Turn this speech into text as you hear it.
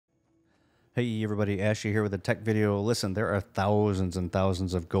Hey everybody, Ashley here with a tech video. Listen, there are thousands and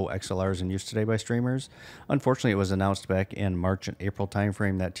thousands of Go XLRs in use today by streamers. Unfortunately, it was announced back in March and April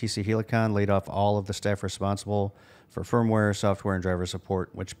timeframe that TC Helicon laid off all of the staff responsible for firmware, software, and driver support,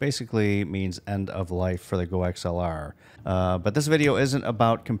 which basically means end of life for the Go XLR. But this video isn't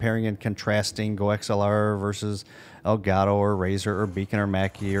about comparing and contrasting Go XLR versus Elgato or Razer or Beacon or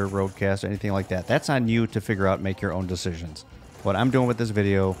Mackie or RodeCaster, anything like that. That's on you to figure out, make your own decisions. What I'm doing with this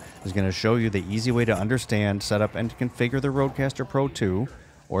video is going to show you the easy way to understand, set up, and configure the RodeCaster Pro 2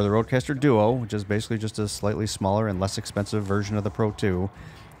 or the RodeCaster Duo, which is basically just a slightly smaller and less expensive version of the Pro 2,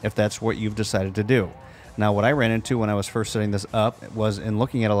 if that's what you've decided to do. Now, what I ran into when I was first setting this up was in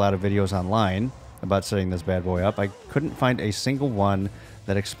looking at a lot of videos online about setting this bad boy up, I couldn't find a single one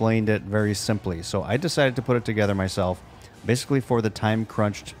that explained it very simply. So I decided to put it together myself, basically for the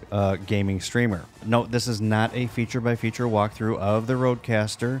time-crunched gaming streamer. Note, this is not a feature-by-feature walkthrough of the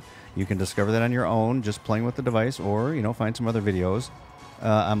RodeCaster. You can discover that on your own, just playing with the device, or, find some other videos.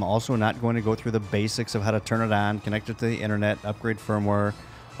 I'm also not going to go through the basics of how to turn it on, connect it to the internet, upgrade firmware,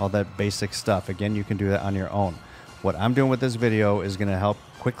 all that basic stuff. Again, you can do that on your own. What I'm doing with this video is going to help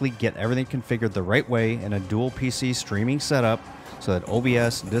quickly get everything configured the right way in a dual PC streaming setup, so that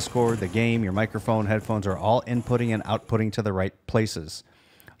OBS, Discord, the game, your microphone, headphones are all inputting and outputting to the right places.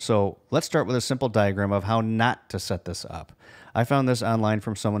 So let's start with a simple diagram of how not to set this up. I found this online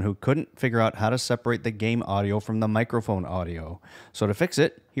from someone who couldn't figure out how to separate the game audio from the microphone audio. So to fix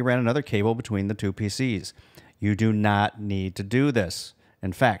it, he ran another cable between the two PCs. You do not need to do this.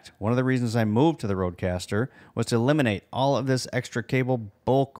 In fact, one of the reasons I moved to the RodeCaster was to eliminate all of this extra cable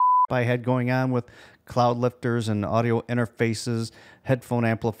bull I had going on with cloud lifters and audio interfaces, headphone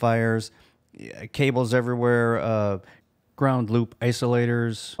amplifiers, cables everywhere, ground loop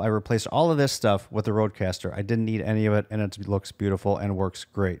isolators. I replaced all of this stuff with the RodeCaster. I didn't need any of it, and it looks beautiful and works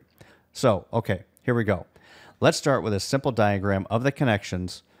great. So, okay, here we go. Let's start with a simple diagram of the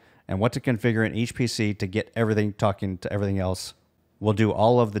connections and what to configure in each PC to get everything talking to everything else. We'll do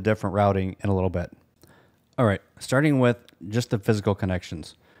all of the different routing in a little bit. All right, starting with just the physical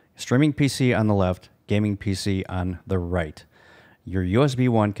connections. Streaming PC on the left, gaming PC on the right. Your USB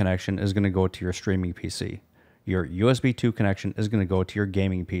 1 connection is going to go to your streaming PC. Your USB 2 connection is going to go to your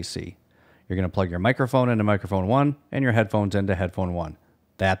gaming PC. You're going to plug your microphone into microphone 1 and your headphones into headphone 1.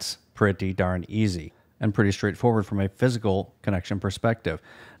 That's pretty darn easy and pretty straightforward from a physical connection perspective.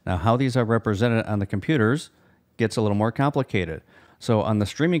 Now, how these are represented on the computers gets a little more complicated. So on the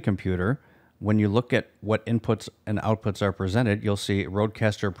streaming computer, when you look at what inputs and outputs are presented, you'll see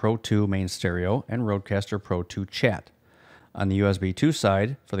RodeCaster Pro 2 main stereo and RodeCaster Pro 2 chat. On the USB 2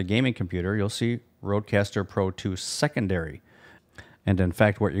 side, for the gaming computer, you'll see RodeCaster Pro 2 secondary. And in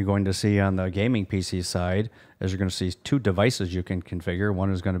fact, what you're going to see on the gaming PC side is you're going to see two devices you can configure.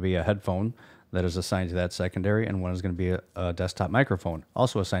 One is going to be a headphone that is assigned to that secondary, and one is going to be a desktop microphone,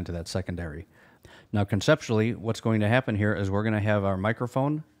 also assigned to that secondary. Now, conceptually, what's going to happen here is we're going to have our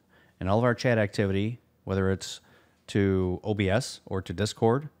microphone and all of our chat activity, whether it's to OBS or to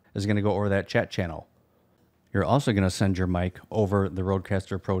Discord, is going to go over that chat channel. You're also going to send your mic over the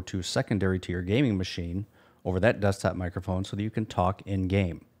RodeCaster Pro 2 secondary to your gaming machine over that desktop microphone so that you can talk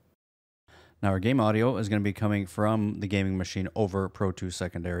in-game. Now, our game audio is going to be coming from the gaming machine over Pro 2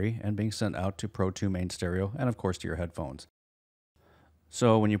 secondary and being sent out to Pro 2 main stereo and, of course, to your headphones.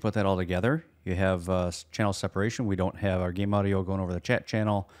 So when you put that all together, you have channel separation. We don't have our game audio going over the chat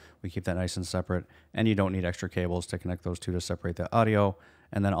channel. We keep that nice and separate, and you don't need extra cables to connect those two to separate the audio.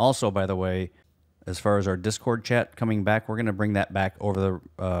 And then also, by the way, as far as our Discord chat coming back, we're going to bring that back over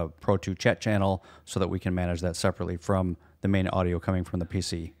the Pro 2 chat channel so that we can manage that separately from the main audio coming from the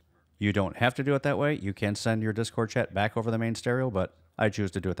PC. You don't have to do it that way. You can send your Discord chat back over the main stereo, but I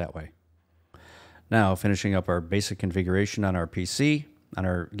choose to do it that way. Now, finishing up our basic configuration on our PC, on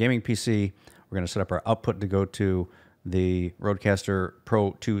our gaming PC, we're going to set up our output to go to the RodeCaster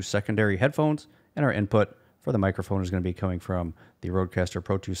Pro 2 secondary headphones, and our input for the microphone is going to be coming from the RodeCaster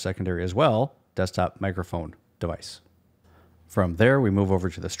Pro 2 secondary as well, desktop microphone device. From there, we move over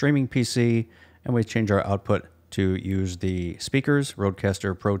to the streaming PC, and we change our output to use the speakers,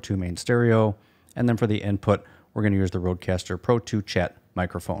 RodeCaster Pro 2 main stereo, and then for the input, we're going to use the RodeCaster Pro 2 chat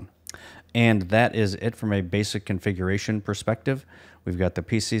microphone. And that is it from a basic configuration perspective. We've got the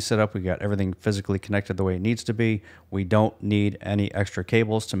PC set up. We've got everything physically connected the way it needs to be. We don't need any extra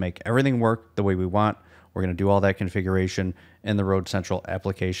cables to make everything work the way we want. We're going to do all that configuration in the Rode Central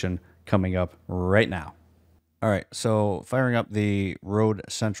application coming up right now. All right, so firing up the Rode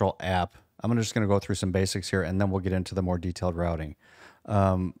Central app, I'm just going to go through some basics here, and then we'll get into the more detailed routing.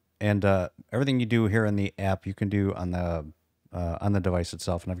 Everything you do here in the app, you can do on the on the device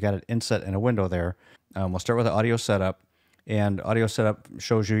itself, and I've got it inset in a window there. We'll start with the audio setup, and audio setup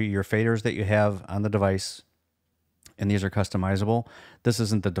shows you your faders that you have on the device, and these are customizable. This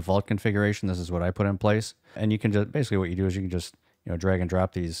isn't the default configuration. This is what I put in place, and you can just basically what you do is you can just drag and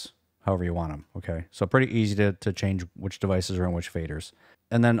drop these however you want them. Okay, so pretty easy to change which devices are on which faders.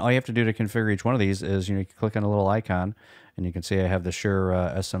 And then all you have to do to configure each one of these is you can click on a little icon, and you can see I have the Shure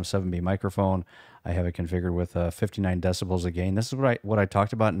SM7B microphone. I have it configured with 59 decibels of gain. This is what I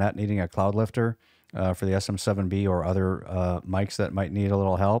talked about, not needing a cloud lifter for the SM7B or other mics that might need a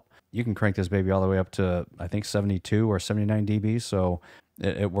little help. You can crank this baby all the way up to, I think, 72 or 79 dB, so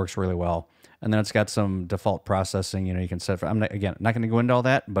it works really well. And then it's got some default processing, you can set for, I'm not going to go into all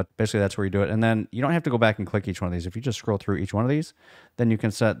that, but basically that's where you do it. And then you don't have to go back and click each one of these. If you just scroll through each one of these, then you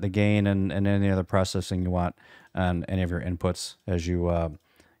can set the gain and any other processing you want on any of your inputs as you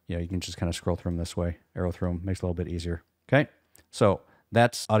can just kind of scroll through them this way, arrow through them, makes it a little bit easier. Okay, so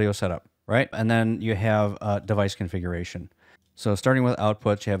that's audio setup, right? And then you have device configuration. So starting with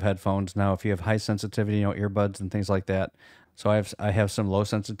outputs, you have headphones. Now, if you have high sensitivity, earbuds and things like that. So I have some low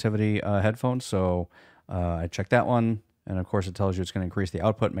sensitivity headphones. So I check that one. And of course, it tells you it's going to increase the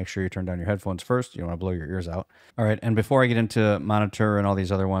output. Make sure you turn down your headphones first. You don't want to blow your ears out. All right. And before I get into monitor and all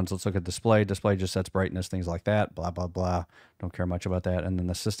these other ones, let's look at display. Display just sets brightness, things like that. Blah, blah, blah. Don't care much about that. And then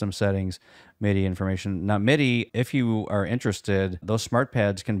the system settings, MIDI information. Now, MIDI, if you are interested, those smart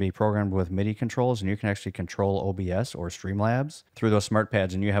pads can be programmed with MIDI controls, and you can actually control OBS or Streamlabs through those smart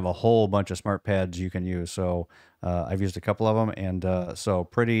pads. And you have a whole bunch of smart pads you can use. So I've used a couple of them, and so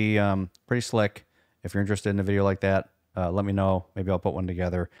pretty slick. If you're interested in a video like that, let me know. Maybe I'll put one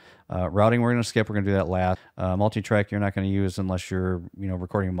together. Routing, we're going to skip. We're going to do that last. Multi-track, you're not going to use unless you're,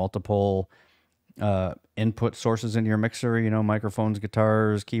 recording multiple input sources into your mixer. Microphones,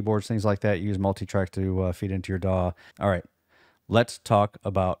 guitars, keyboards, things like that. You use multi-track to feed into your DAW. All right, let's talk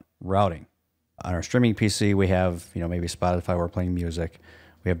about routing. On our streaming PC, we have, maybe Spotify. We're playing music.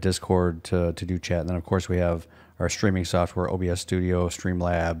 We have Discord to do chat, and then of course we have our streaming software, OBS Studio,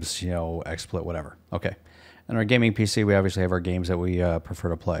 Streamlabs, XSplit, whatever. Okay. And our gaming PC, we obviously have our games that we prefer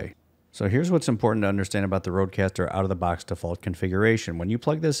to play. So here's what's important to understand about the RodeCaster out-of-the-box default configuration. When you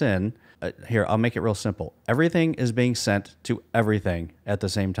plug this in, here, I'll make it real simple. Everything is being sent to everything at the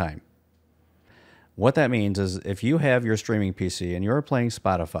same time. What that means is if you have your streaming PC and you're playing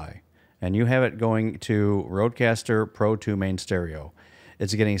Spotify, and you have it going to RodeCaster Pro 2 main stereo,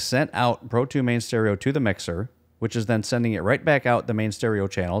 it's getting sent out Pro 2 main stereo to the mixer, which is then sending it right back out the main stereo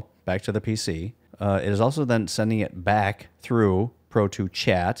channel, back to the PC. It is also then sending it back through Pro 2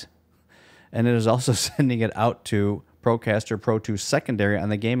 chat, and it is also sending it out to RodeCaster Pro 2 secondary on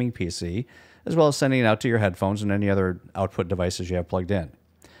the gaming PC, as well as sending it out to your headphones and any other output devices you have plugged in.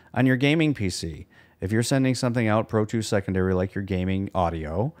 On your gaming PC, if you're sending something out Pro 2 secondary like your gaming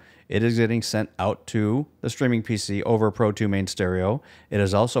audio, it is getting sent out to the streaming PC over Pro 2 main stereo. It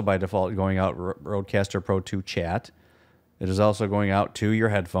is also by default going out RodeCaster Pro 2 chat. It is also going out to your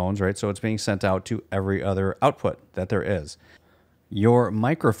headphones, right? So it's being sent out to every other output that there is. Your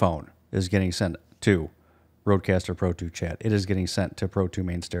microphone is getting sent to RodeCaster Pro 2 chat. It is getting sent to Pro 2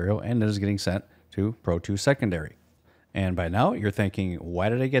 main stereo, and it is getting sent to Pro 2 secondary. And by now you're thinking, why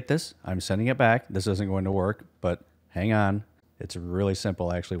did I get this? I'm sending it back. This isn't going to work, but hang on. It's really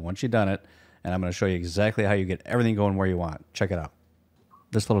simple, actually, once you've done it. And I'm going to show you exactly how you get everything going where you want. Check it out.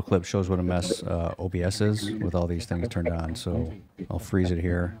 This little clip shows what a mess OBS is with all these things turned on. So I'll freeze it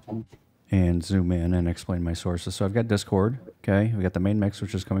here and zoom in and explain my sources. So I've got Discord. Okay, we got the main mix,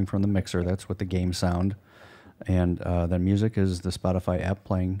 which is coming from the mixer. That's what the game sound. And then music is the Spotify app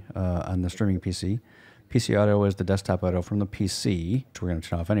playing on the streaming PC. PC audio is the desktop audio from the PC, which we're going to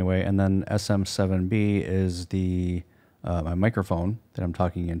turn off anyway. And then SM7B is the my microphone that I'm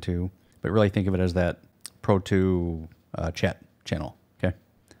talking into. But really think of it as that Pro 2 chat channel. Okay.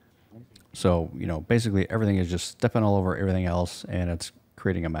 So, basically everything is just stepping all over everything else, and it's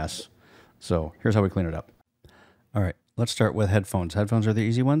creating a mess. So here's how we clean it up. All right, let's start with headphones. Headphones are the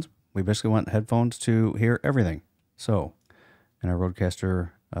easy ones. We basically want headphones to hear everything. So in our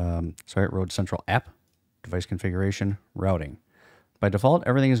RodeCaster, Rode Central app, device configuration, routing. By default,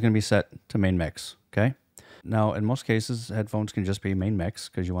 everything is going to be set to main mix, okay? Now, in most cases, headphones can just be main mix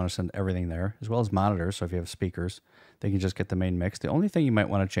because you want to send everything there, as well as monitors. So if you have speakers, they can just get the main mix. The only thing you might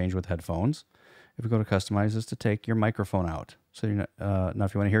want to change with headphones, if you go to customize, is to take your microphone out. So now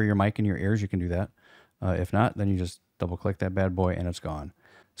if you want to hear your mic in your ears, you can do that. If not, then you just double click that bad boy and it's gone.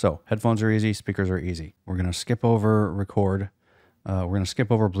 So headphones are easy, speakers are easy. We're going to skip over record. We're going to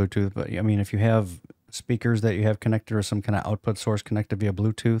skip over Bluetooth. But I mean, if you have speakers that you have connected or some kind of output source connected via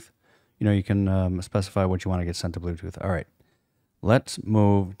Bluetooth, you can specify what you want to get sent to Bluetooth. All right. let's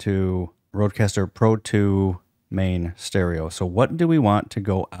move to RodeCaster Pro 2 main stereo. So what do we want to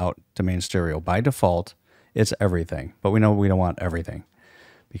go out to main stereo? By default, it's everything, but we know we don't want everything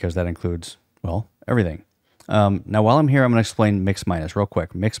because that includes, well, everything. Now, while I'm here, I'm going to explain mix minus real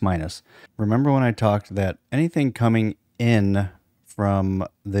quick. Mix minus. Remember when I talked that anything coming in from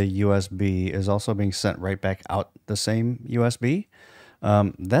the USB is also being sent right back out the same USB?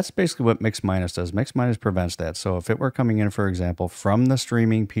 That's basically what mix minus does. Mix minus prevents that. So if it were coming in, for example, from the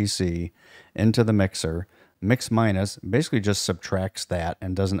streaming PC into the mixer, mix minus basically just subtracts that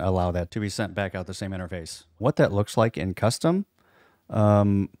and doesn't allow that to be sent back out the same interface. What that looks like in custom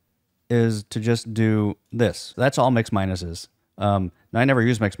is to just do this. That's all mix minus is. Now I never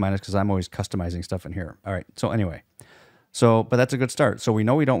use mix minus because I'm always customizing stuff in here. All right. So anyway, but that's a good start. So we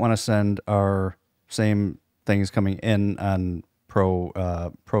know we don't want to send our same things coming in on Pro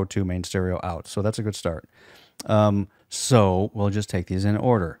 2 main stereo out. So that's a good start. So we'll just take these in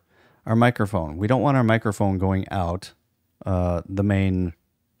order. Our microphone. We don't want our microphone going out the main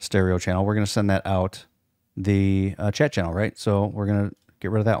stereo channel. We're going to send that out the chat channel, right? So we're going to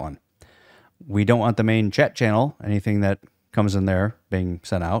get rid of that one. We don't want the main chat channel, anything that comes in there being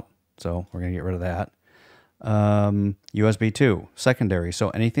sent out. So we're going to get rid of that. USB 2 secondary.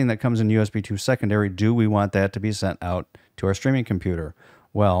 So anything that comes in USB 2 secondary, do we want that to be sent out to our streaming computer?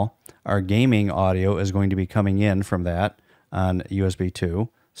 Well, our gaming audio is going to be coming in from that on USB 2.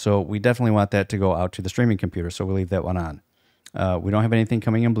 So we definitely want that to go out to the streaming computer. So we'll leave that one on. We don't have anything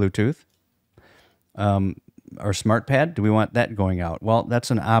coming in Bluetooth. Our smart pad, do we want that going out? Well,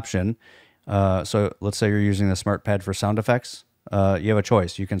 that's an option. So let's say you're using the smart pad for sound effects. You have a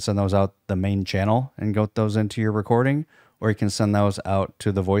choice. You can send those out the main channel and go those into your recording, or you can send those out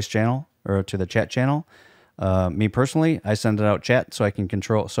to the voice channel or to the chat channel. Me personally, I send it out chat so I can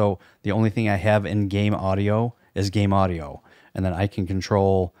control. So the only thing I have in game audio is game audio. And then I can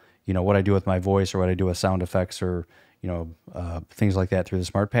control, what I do with my voice or what I do with sound effects or, things like that through the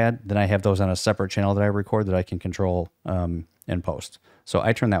smart pad. Then I have those on a separate channel that I record that I can control in post. So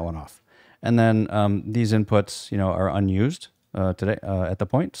I turn that one off. And then these inputs, are unused today at the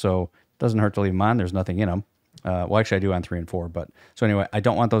point. So it doesn't hurt to leave them on. There's nothing in them. Well, actually I do on 3 and 4, but so anyway, I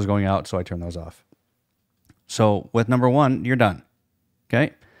don't want those going out. So I turn those off. So with number 1, you're done.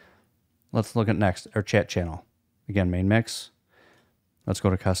 Okay. Let's look at next, our chat channel. Again, main mix. Let's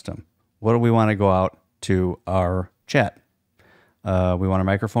go to custom. What do we want to go out to our chat? We want a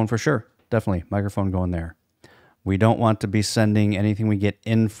microphone for sure. Definitely microphone going there. We don't want to be sending anything we get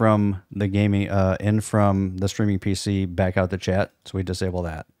in from the gaming, in from the streaming PC back out the chat. So we disable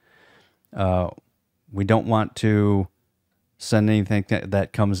that. We don't want to send anything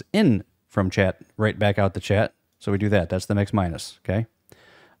that comes in from chat right back out the chat. So we do that. That's the mix minus. Okay.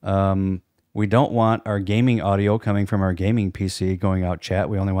 We don't want our gaming audio coming from our gaming PC going out chat.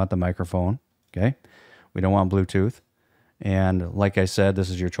 We only want the microphone. Okay. We don't want Bluetooth. And like I said, this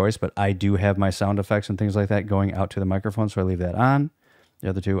is your choice, but I do have my sound effects and things like that going out to the microphone, so I leave that on. The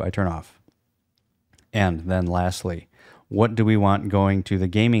other two I turn off. And then lastly, what do we want going to the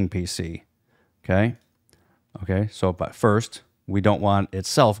gaming PC? Okay. Okay, so but first, we don't want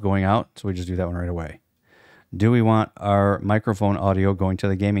itself going out, so we just do that one right away. Do we want our microphone audio going to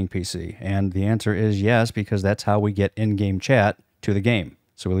the gaming PC? And the answer is yes, because that's how we get in-game chat to the game.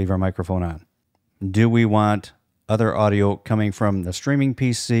 So we leave our microphone on. Do we want other audio coming from the streaming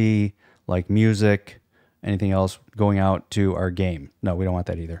PC, like music, anything else going out to our game? No, we don't want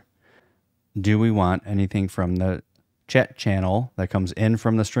that either. Do we want anything from the chat channel that comes in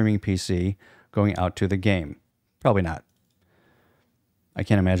from the streaming PC going out to the game? Probably not. I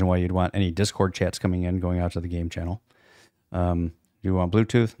can't imagine why you'd want any Discord chats coming in going out to the game channel. Do we want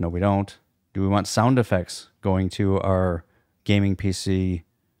Bluetooth? No, we don't. Do we want sound effects going to our gaming PC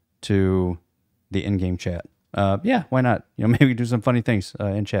to the in-game chat? Yeah, why not? Maybe do some funny things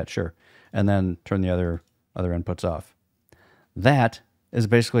in chat, sure. And then turn the other inputs off. That is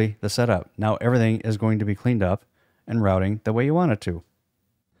basically the setup. Now everything is going to be cleaned up and routing the way you want it to.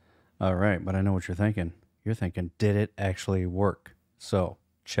 All right, but I know what you're thinking. You're thinking, did it actually work? So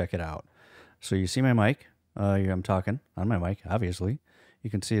check it out. So you see my mic. I'm talking on my mic, obviously. You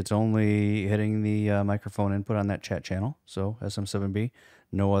can see it's only hitting the microphone input on that chat channel. So SM7B,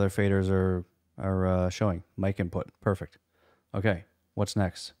 no other faders are showing. Mic input, perfect. Okay, what's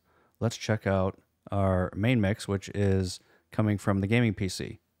next? Let's check out our main mix, which is coming from the gaming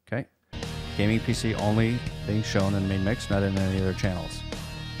PC. Okay, gaming PC only being shown in main mix, not in any other channels.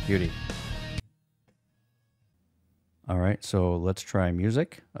 Beauty. All right, so let's try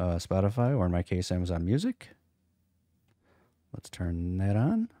music, Spotify, or in my case, Amazon Music. Let's turn that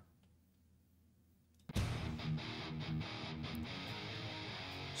on.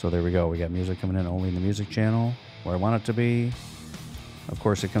 So there we go. We got music coming in only in the music channel where I want it to be. Of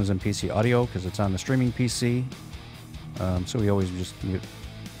course, it comes in PC audio because it's on the streaming PC. So we always just mute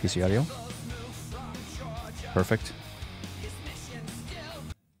PC audio. Perfect.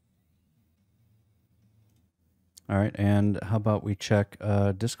 All right, and how about we check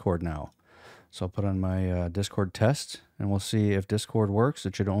Discord now? So I'll put on my Discord test, and we'll see if Discord works.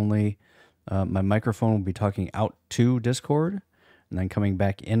 It should only, my microphone will be talking out to Discord, and then coming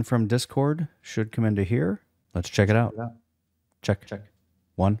back in from Discord should come into here. Let's check it out. Check.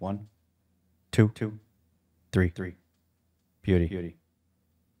 1, 2, 3. Beauty.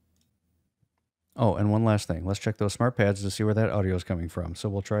 Oh, and one last thing. Let's check those smart pads to see where that audio is coming from. So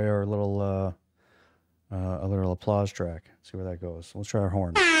we'll try our little, a little applause track. See where that goes. Let's try our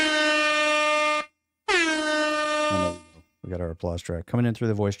horn. We got our applause track coming in through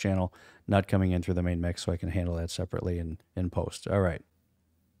the voice channel, not coming in through the main mix, so I can handle that separately in post. All right.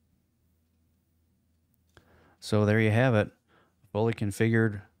 So there you have it. Fully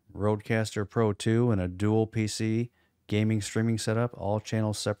configured RodeCaster Pro 2 and a dual PC gaming streaming setup. All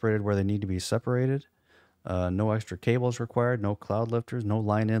channels separated where they need to be separated. No extra cables required. No cloud lifters. No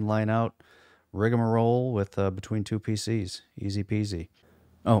line in, line out. Rigmarole with between two PCs. Easy peasy.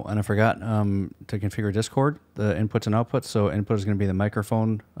 Oh, and I forgot to configure Discord, the inputs and outputs. So input is going to be the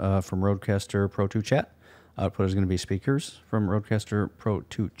microphone from RodeCaster Pro 2 Chat. Output is going to be speakers from RodeCaster Pro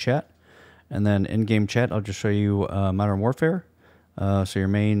 2 Chat. And then in-game chat, I'll just show you Modern Warfare. So your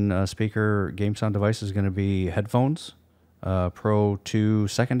main speaker game sound device is going to be headphones, Pro 2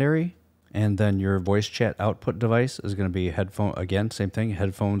 secondary. And then your voice chat output device is going to be headphone, again, same thing,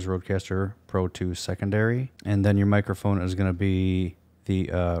 headphones, RodeCaster Pro 2 secondary. And then your microphone is going to be the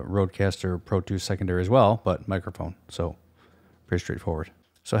RodeCaster Pro 2 secondary as well, but microphone. So pretty straightforward.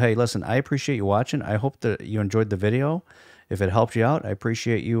 So hey, listen, I appreciate you watching. I hope that you enjoyed the video. If it helped you out, I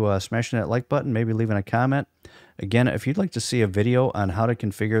appreciate you smashing that like button, maybe leaving a comment. Again, if you'd like to see a video on how to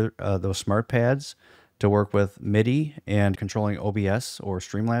configure those smart pads to work with MIDI and controlling OBS or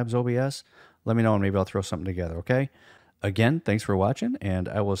Streamlabs OBS, let me know and maybe I'll throw something together, okay? Again, thanks for watching, and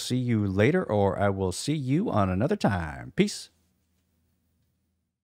I will see you later, or I will see you on another time. Peace.